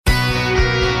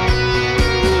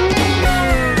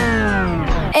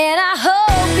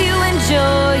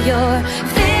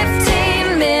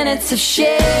minutes of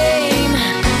shame.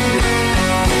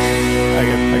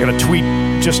 I got a tweet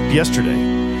just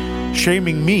yesterday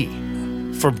shaming me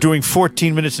for doing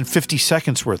 14 minutes and 50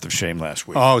 seconds worth of shame last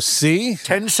week. Oh, see?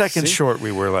 10 seconds short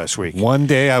we were last week. One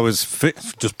day I was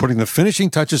just putting the finishing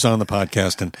touches on the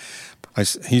podcast, and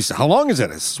he's, how long is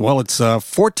it? Well, it's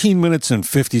 14 minutes and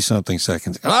 50-something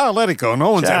seconds. Oh, let it go.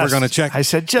 No one's ever going to check. I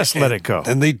said, just let it go.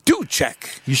 And they do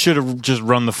check. You should have just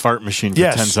run the fart machine for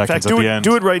 10 seconds in fact, at the end.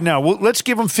 Do it right now. Well, let's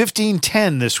give them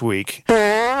 15-10 this week.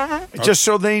 Just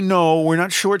so they know we're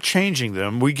not shortchanging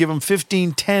them. We give them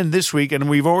 15-10 this week, and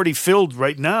we've already filled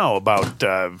right now about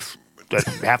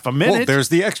half a minute. Well, there's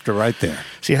the extra right there.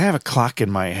 See, I have a clock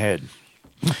in my head.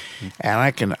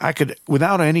 And I could,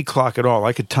 without any clock at all,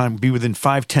 I could be within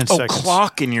 5-10 seconds.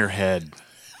 Clock in your head.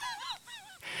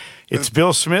 It's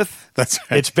Bill Smith. That's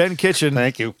right. It's Ben Kitchen.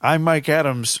 Thank you. I'm Mike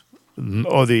Adams,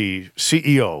 or the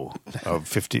CEO of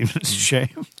 15 Minutes of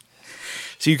Shame.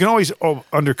 So you can always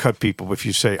undercut people if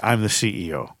you say, I'm the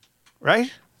CEO,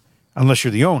 right? Unless you're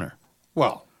the owner.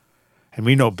 Well. And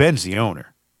we know Ben's the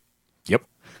owner. Yep.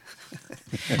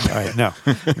 All right, now,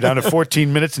 we're down to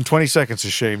 14 minutes and 20 seconds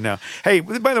of shame now. Hey,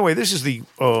 by the way, this is the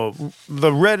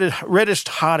reddest,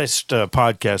 hottest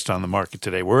podcast on the market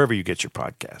today, wherever you get your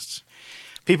podcasts.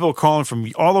 People are calling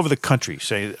from all over the country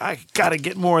saying, I got to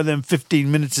get more of them 15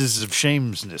 minutes of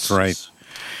shamelessness. Right.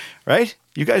 Right?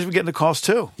 You guys were getting the calls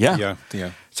too. Yeah.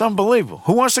 It's unbelievable.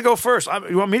 Who wants to go first?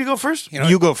 You want me to go first?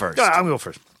 You go first. I'll go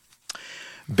first.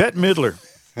 Bette Midler.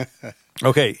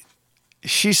 Okay.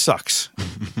 She sucks.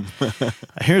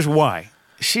 Here's why.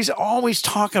 She's always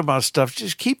talking about stuff.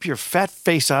 Just keep your fat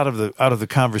face out of the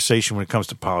conversation when it comes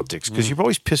to politics, because you've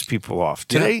always pissed people off.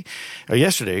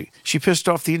 Yesterday, she pissed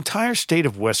off the entire state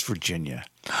of West Virginia.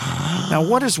 Now,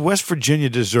 what does West Virginia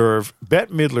deserve?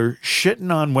 Bette Midler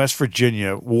shitting on West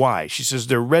Virginia. Why? She says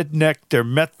they're redneck, they're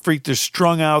meth freak, they're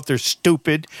strung out, they're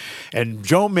stupid, and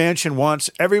Joe Manchin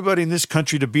wants everybody in this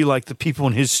country to be like the people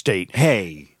in his state.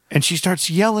 Hey. And she starts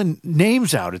yelling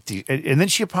names out and then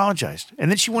she apologized.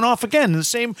 And then she went off again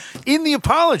in the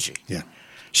apology. Yeah.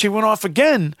 She went off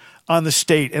again on the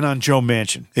state and on Joe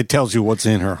Manchin. It tells you what's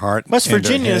in her heart. West and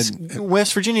her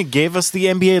Virginia gave us the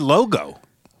NBA logo.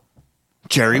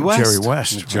 Jerry West.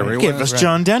 Jerry Give West. us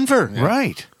John Denver. Yeah.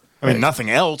 Right. I mean, nothing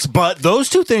else, but those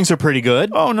two things are pretty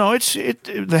good. Oh, no, it's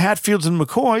the Hatfields and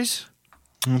McCoys.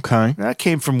 Okay. That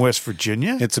came from West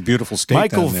Virginia. It's a beautiful state.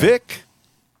 Michael down there. Vick.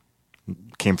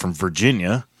 Came from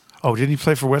Virginia. Oh, didn't he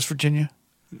play for West Virginia?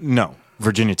 No,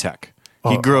 Virginia Tech.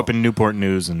 He grew up in Newport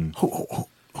News. And Who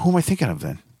am I thinking of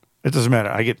then? It doesn't matter.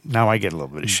 I get a little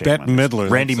bit of shame. Bette on this. Midler.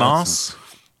 Randy Moss.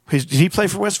 Did he play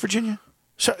for West Virginia?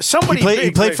 Somebody He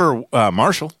played for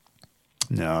Marshall.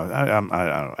 No, I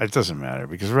don't. It doesn't matter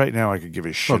because right now I could give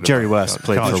a shit. Well, Jerry about West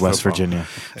played college for West football.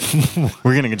 Virginia.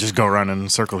 We're going to just go around in a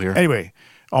circle here. Anyway,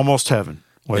 almost heaven,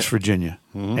 West Virginia,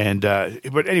 and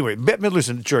but anyway, Bette Midler's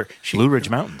a jerk. Blue Ridge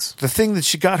Mountains. The thing that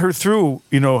she got her through,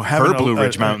 having Her Blue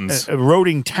Ridge Mountains.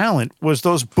 eroding talent was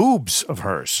those boobs of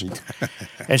hers,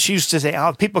 and she used to say,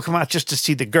 "Oh, people come out just to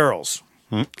see the girls."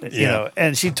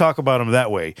 And she'd talk about them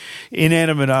that way.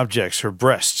 Inanimate objects, her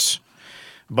breasts.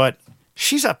 But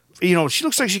she's she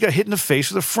looks like she got hit in the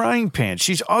face with a frying pan.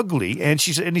 She's ugly, and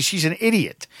she's an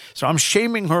idiot. So I'm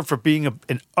shaming her for being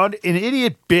an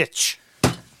idiot bitch.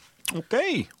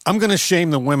 Okay. I'm going to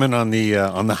shame the women on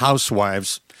the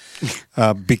housewives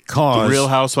because The Real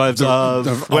Housewives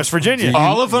of West Virginia.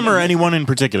 all of them or anyone in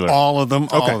particular? all of them.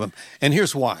 Okay. And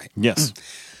here's why. Yes.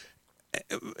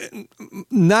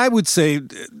 And I would say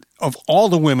of all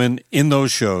the women in those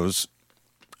shows,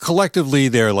 collectively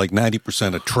they're like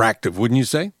 90% attractive, wouldn't you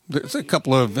say? There's a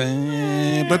couple of,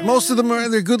 but most of them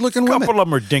they're good-looking A women. couple of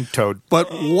them are dink-toed.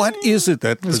 But what is it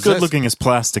that As good looking as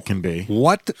plastic can be.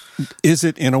 What is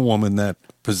it in a woman that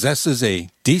possesses a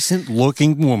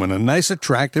decent-looking woman, a nice,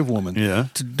 attractive woman,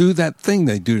 to do that thing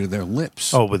they do to their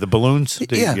lips? Oh, with the balloons?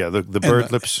 The bird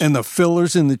and lips. And the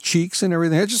fillers in the cheeks and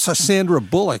everything. I just saw Sandra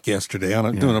Bullock yesterday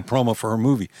doing a promo for her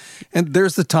movie. And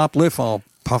there's the top lip all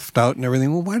puffed out and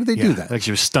everything. Well, why do they do that? Like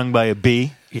she was stung by a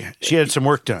bee. Yeah, she had some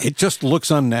work done. It just looks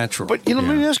unnatural. But, let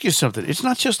me ask you something. It's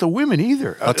not just the women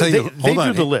either. I'll tell you, They hold on.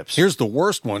 do the lips. Here's the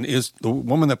worst one is the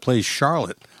woman that plays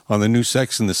Charlotte on the new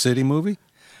Sex and the City movie.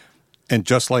 And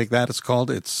Just Like That, it's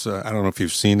called. It's I don't know if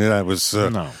you've seen it. I was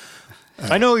No.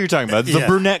 I know what you're talking about. The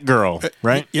brunette girl,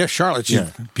 right? Yeah, Charlotte.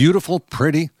 She's beautiful,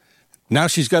 pretty. Now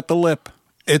she's got the lip.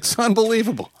 It's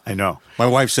unbelievable. I know. My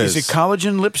wife says. Is it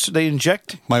collagen lips they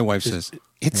inject? My wife says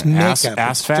it's ass- makeup.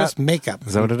 ass It's fat? just makeup.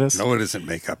 Is that what it is? No, it isn't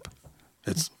makeup.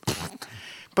 It's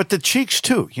But the cheeks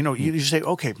too. You know, you say,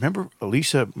 okay, remember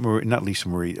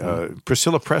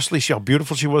Priscilla Presley? How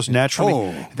beautiful she was naturally.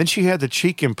 Oh. Then she had the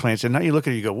cheek implants, and now you look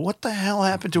at her, you go, what the hell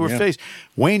happened to her face?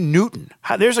 Wayne Newton.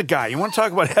 There's a guy. You want to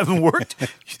talk about having worked?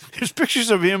 There's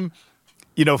pictures of him,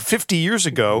 50 years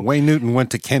ago. Wayne Newton went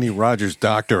to Kenny Rogers'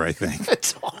 doctor, I think.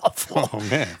 It's awful. Oh,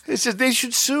 man. It's just, they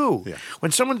should sue. Yeah.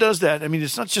 When someone does that, I mean,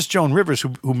 it's not just Joan Rivers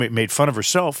who made fun of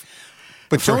herself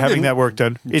But for Joan having didn't- that work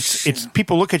done. It's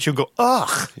people look at you and go,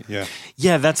 ugh. Yeah.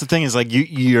 Yeah, that's the thing is like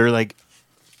you're like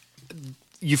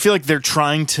you feel like they're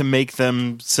trying to make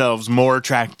themselves more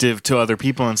attractive to other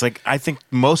people. And it's like, I think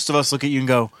most of us look at you and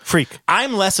go, Freak.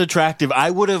 I'm less attractive.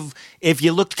 I would have, if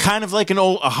you looked kind of like a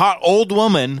hot old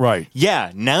woman. Right.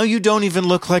 Yeah. Now you don't even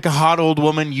look like a hot old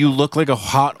woman. You look like a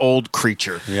hot old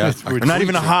creature. Yeah. Or not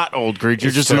even a hot old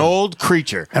creature, just an old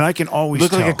creature. And I can always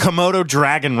Look tell. like a Komodo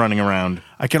dragon running around.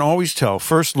 I can always tell.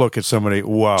 First look at somebody.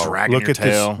 Wow, Dragging look your at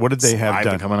tail, this. What did they have saliva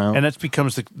done? coming out. And that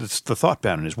becomes the thought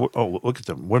pattern is, look at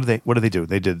them. What do they do?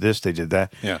 They did this. They did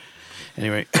that. Yeah.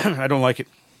 Anyway, I don't like it.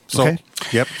 So, Okay.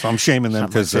 yep. So I'm shaming them Not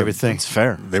my because favorite thing. It's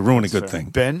fair. they ruin a good thing.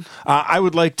 Ben, I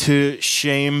would like to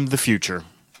shame the future.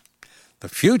 The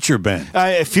future, Ben.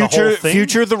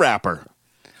 Future the rapper.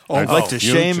 I'd like to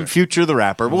Future. shame Future the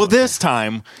rapper. Well, this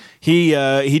time he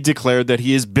declared that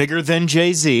he is bigger than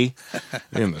Jay-Z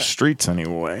in the streets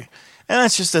anyway. And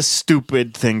that's just a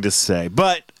stupid thing to say.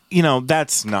 But,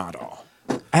 that's not all.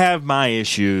 I have my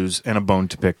issues and a bone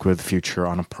to pick with Future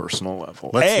on a personal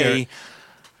level. Let's hear it.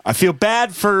 I feel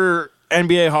bad for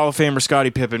NBA Hall of Famer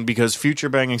Scottie Pippen because Future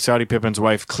banging Scottie Pippen's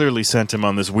wife clearly sent him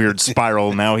on this weird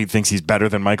spiral. Now he thinks he's better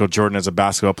than Michael Jordan as a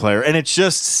basketball player. And it's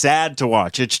just sad to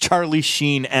watch. It's Charlie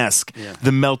Sheen-esque,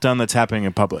 the meltdown that's happening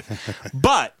in public.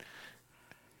 But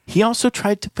he also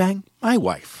tried to bang my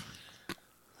wife.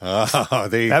 Oh,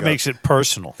 there you that go. makes it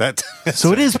personal. That.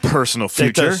 So it is personal, That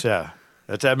Future.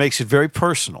 does, that makes it very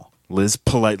personal. Liz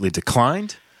politely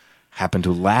declined, happened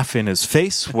to laugh in his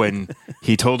face when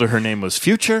he told her name was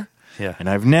Future. Yeah. And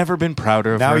I've never been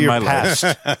prouder of Now her in you're my life.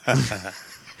 past.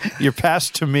 You're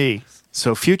past to me.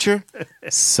 So, Future,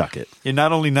 suck it. You're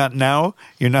not only not now,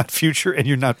 you're not future, and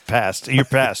you're not past. You're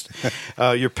past.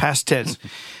 You're past tense.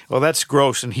 Well, that's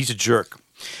gross, and he's a jerk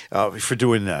for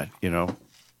doing that,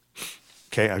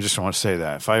 Okay, I just want to say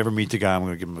that. If I ever meet the guy, I'm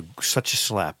going to give him such a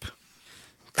slap.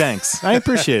 Thanks. I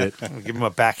appreciate it. I'm going to give him a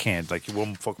backhand like you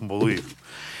won't fucking believe.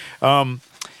 I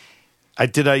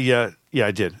did. I did.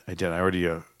 I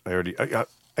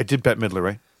did Bette Midler,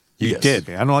 right? You did.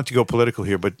 Okay, I don't like to go political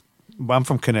here, but I'm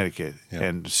from Connecticut, Yeah.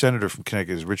 and the senator from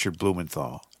Connecticut is Richard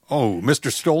Blumenthal. Oh,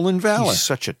 Mr. Stolen Valor. He's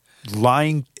such a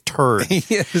lying turd.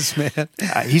 He is, man.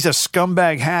 He's a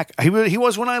scumbag hack. He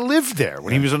was when I lived there,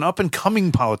 when he was an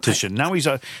up-and-coming politician. Now he's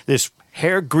this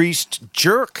hair-greased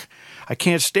jerk. I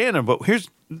can't stand him, but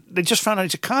they just found out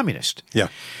he's a communist. Yeah.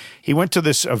 He went to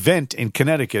this event in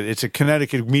Connecticut. It's a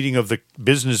Connecticut meeting of the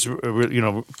business,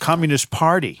 Communist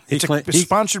Party. It's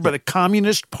sponsored by the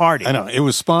Communist Party. I know. It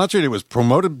was sponsored. It was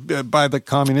promoted by the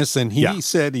communists, and he Yeah.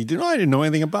 said I didn't know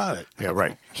anything about it. Yeah,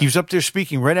 right. He was up there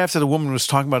speaking right after the woman was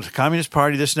talking about the Communist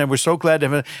Party, this and that. We're so glad to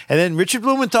have it. And then Richard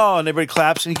Blumenthal, and everybody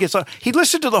claps, and he gets on. He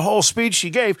listened to the whole speech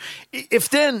she gave.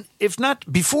 If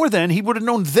not before then, he would have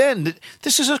known then that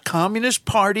this is a Communist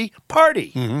Party.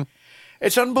 Mm-hmm.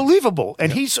 It's unbelievable.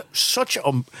 And he's such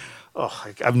a...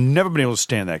 I've never been able to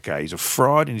stand that guy. He's a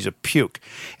fraud, and he's a puke.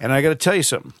 And I got to tell you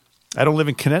something. I don't live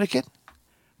in Connecticut,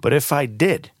 but if I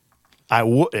did, I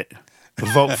would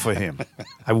vote for him.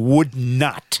 I would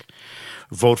not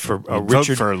vote for Vote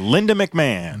for Linda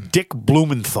McMahon. Dick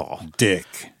Blumenthal. Dick.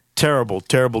 Terrible,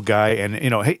 terrible guy. And,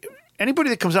 hey, anybody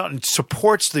that comes out and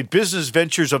supports the business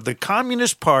ventures of the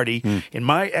Communist Party in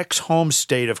my ex-home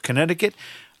state of Connecticut,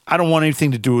 I don't want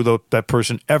anything to do with that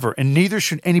person ever. And neither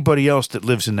should anybody else that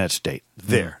lives in that state.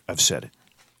 There, I've said it.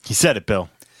 He said it, Bill.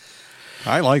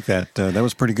 I like that. That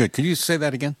was pretty good. Could you say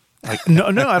that again? No,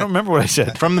 I don't remember what I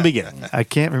said. From the beginning. I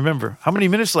can't remember. How many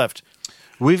minutes left?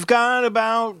 We've got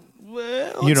about,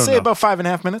 let's don't say know. about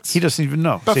 5.5 minutes. He doesn't even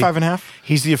know. About 5.5.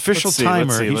 He's the official Let's see, timer.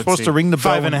 let's see, He's let's supposed see. to ring the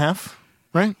bell. 5.5,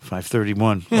 right?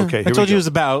 5:31. Yeah, Okay, I here told we you it go. was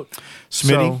about.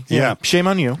 Smitty? So, yeah. Shame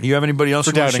on you. You have anybody else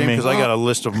For who wants doubting me. Because I got a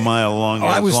list of mile long.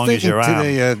 I as was long as thinking you're out.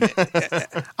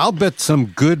 today, I'll bet some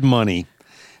good money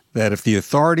that if the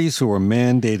authorities who are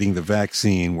mandating the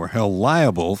vaccine were held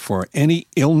liable for any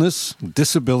illness,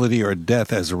 disability, or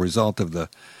death as a result of the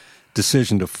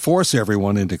decision to force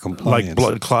everyone into compliance. Like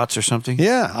blood clots or something?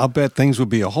 Yeah, I'll bet things would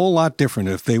be a whole lot different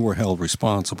if they were held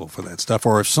responsible for that stuff,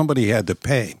 or if somebody had to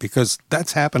pay, because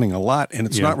that's happening a lot, and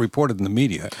it's Yeah. not reported in the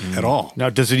media at all. Now,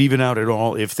 does it even out at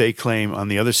all if they claim on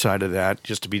the other side of that,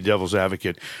 just to be devil's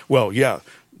advocate, well, yeah,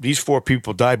 these 4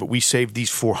 people died, but we saved these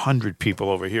 400 people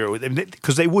over here.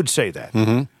 Because they would say that.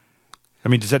 Mm-hmm. I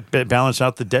mean, does that balance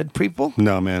out the dead people?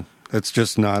 No, man. It's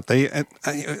just not.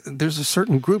 There's a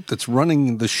certain group that's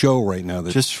running the show right now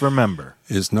that Just remember,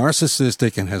 is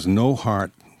narcissistic and has no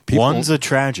heart. one's a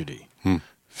tragedy.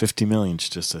 50 million is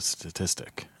just a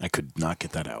statistic. I could not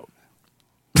get that out.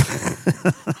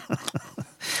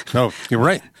 No, you're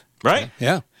right. Right?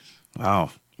 Yeah.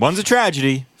 Wow. One's a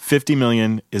tragedy. 50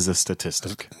 million is a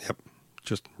statistic. Yep.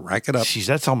 Just rack it up. Jeez,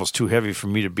 that's almost too heavy for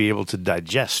me to be able to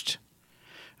digest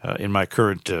in my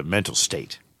current mental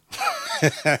state.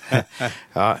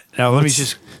 Now, let me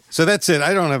just... So that's it.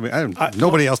 I have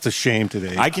nobody else to shame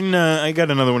today. I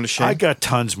got another one to shame. I got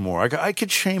tons more. I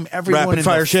could shame everyone Rapid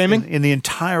fire shaming? in the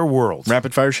entire world.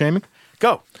 Rapid fire shaming?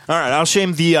 Go. All right, I'll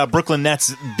shame the Brooklyn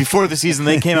Nets. Before the season,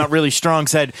 they came out really strong,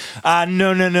 said,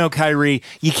 no, Kyrie,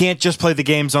 you can't just play the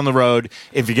games on the road.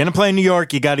 If you're going to play in New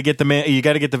York, you got to get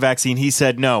the vaccine. He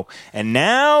said no. And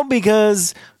now,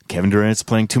 because Kevin Durant's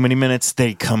playing too many minutes,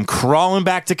 they come crawling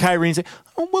back to Kyrie and say,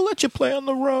 oh, we'll let you play on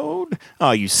the road.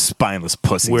 Oh, you spineless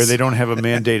pussies. Where they don't have a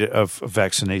mandate of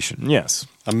vaccination. Yes.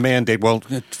 A mandate. Well,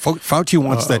 Fauci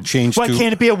wants that changed Why to...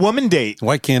 can't it be a woman date?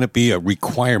 Why can't it be a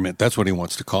requirement? That's what he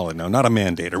wants to call it now. Not a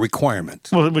mandate, a requirement.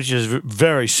 Well, which is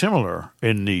very similar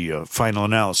in the final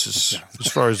analysis as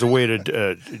far as the way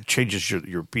it changes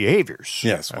your behaviors.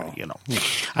 Yes, well.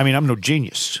 I mean, I'm no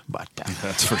genius, but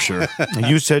That's for sure.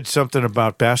 you said something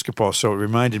about basketball, so it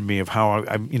reminded me of how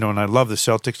I and I love the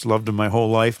Celtics, loved them my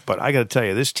whole life, but I got to tell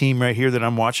you, this team right here that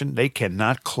I'm watching, they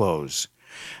cannot close.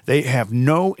 They have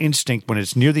no instinct when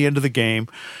it's near the end of the game.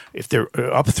 If they're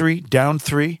up 3, down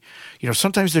 3,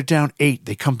 sometimes they're down 8.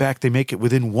 They come back, they make it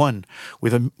within 1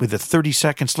 with a 30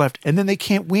 seconds left, and then they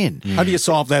can't win. How do you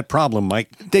solve that problem,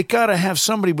 Mike? They got to have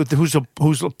somebody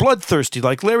who's bloodthirsty,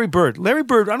 like Larry Bird. Larry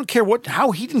Bird, I don't care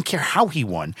he didn't care how he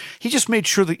won. He just made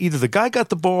sure that either the guy got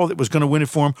the ball that was going to win it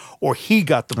for him, or he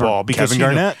got the ball. Because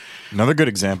Kevin Garnett, another good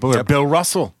example. Or Bill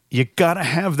Russell. You got to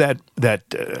have that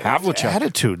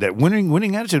attitude, that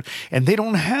winning attitude, and they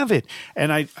don't have it.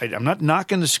 And I'm not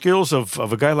knocking the skills of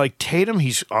a guy like Tatum.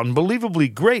 He's unbelievably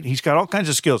great. He's got all kinds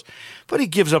of skills, but he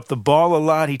gives up the ball a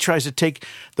lot. He tries to take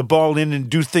the ball in and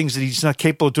do things that he's not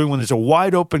capable of doing. When there's a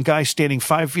wide open guy standing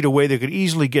 5 feet away, they could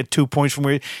easily get 2 points from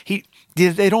where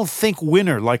they don't think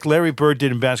winner like Larry Bird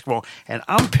did in basketball. And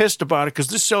I'm pissed about it because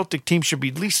this Celtic team should be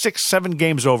at least 6-7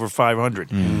 games over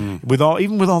 500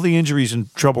 even with all the injuries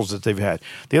and troubles that they've had.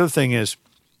 The other thing is,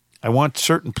 I want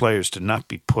certain players to not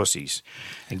be pussies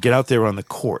and get out there on the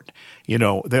court.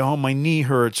 My knee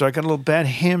hurts, or I got a little bad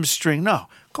hamstring. No,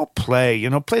 go play.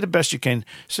 Play the best you can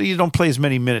so you don't play as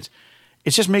many minutes.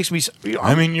 It just makes me...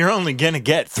 I mean, you're only going to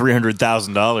get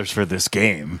 $300,000 for this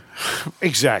game.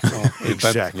 Exactly.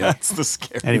 Exactly. That's the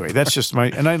scary Anyway, that's just my...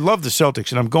 And I love the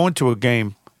Celtics, and I'm going to a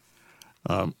game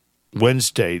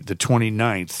Wednesday, the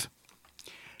 29th,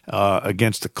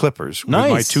 against the Clippers with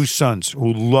my 2 sons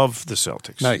who love the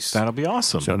Celtics. Nice. That'll be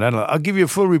awesome. So I'll give you a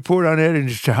full report on that and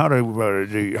just how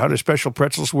the special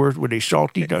pretzels were they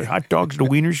salty, the hot dogs, the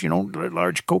wieners, the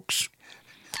large Cokes.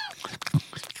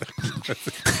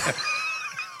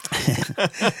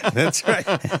 That's right.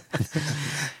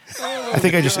 I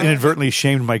think I just inadvertently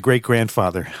shamed my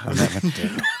great-grandfather on that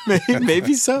one.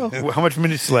 Maybe so. How much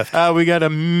minutes left? We got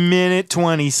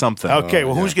 1:20 something. Okay,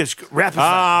 who's going to rapid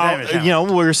fire?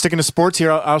 We're sticking to sports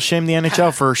here. I'll shame the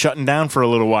NHL for shutting down for a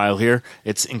little while here.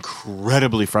 It's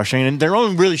incredibly frustrating. And they're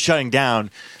only really shutting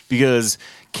down because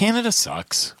Canada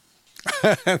sucks.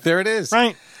 There it is.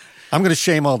 Right. I'm going to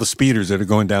shame all the speeders that are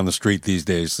going down the street these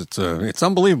days. It's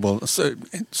unbelievable.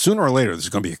 Sooner or later, there's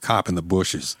going to be a cop in the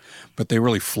bushes, but they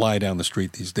really fly down the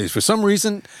street these days. For some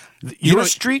reason, Your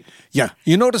street? Yeah,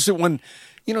 you notice it when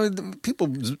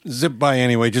people zip by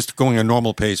anyway, just going a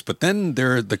normal pace. But then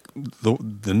there the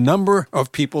number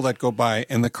of people that go by,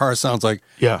 and the car sounds like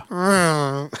yeah.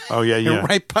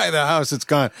 right by the house. It's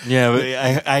gone. Yeah,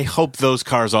 but I hope those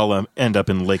cars all end up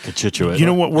in Lake Cochituate. You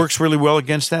know what works really well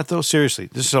against that, though? Seriously,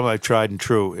 this is something I've tried and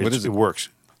true. It works.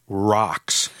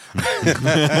 Rocks.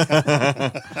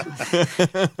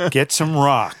 Get some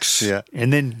rocks. Yeah.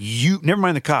 And then never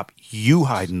mind the cop, you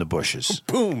hide in the bushes.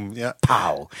 Boom. Yeah.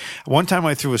 Pow. One time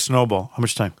I threw a snowball. How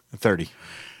much time? 30.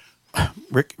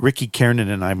 Ricky Kiernan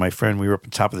and I, my friend, we were up on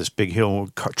top of this big hill.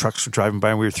 Trucks were driving by,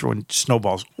 and we were throwing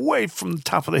snowballs way from the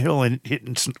top of the hill and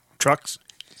hitting trucks.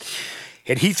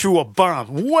 And he threw a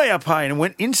bomb way up high and it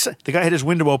went inside. The guy had his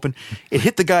window open. It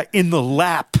hit the guy in the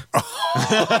lap.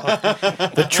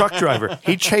 The truck driver.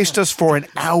 He chased us for an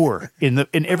hour in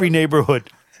every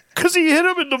neighborhood because he hit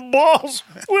him in the balls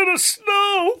with a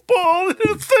snowball.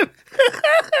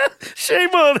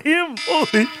 Shame on him.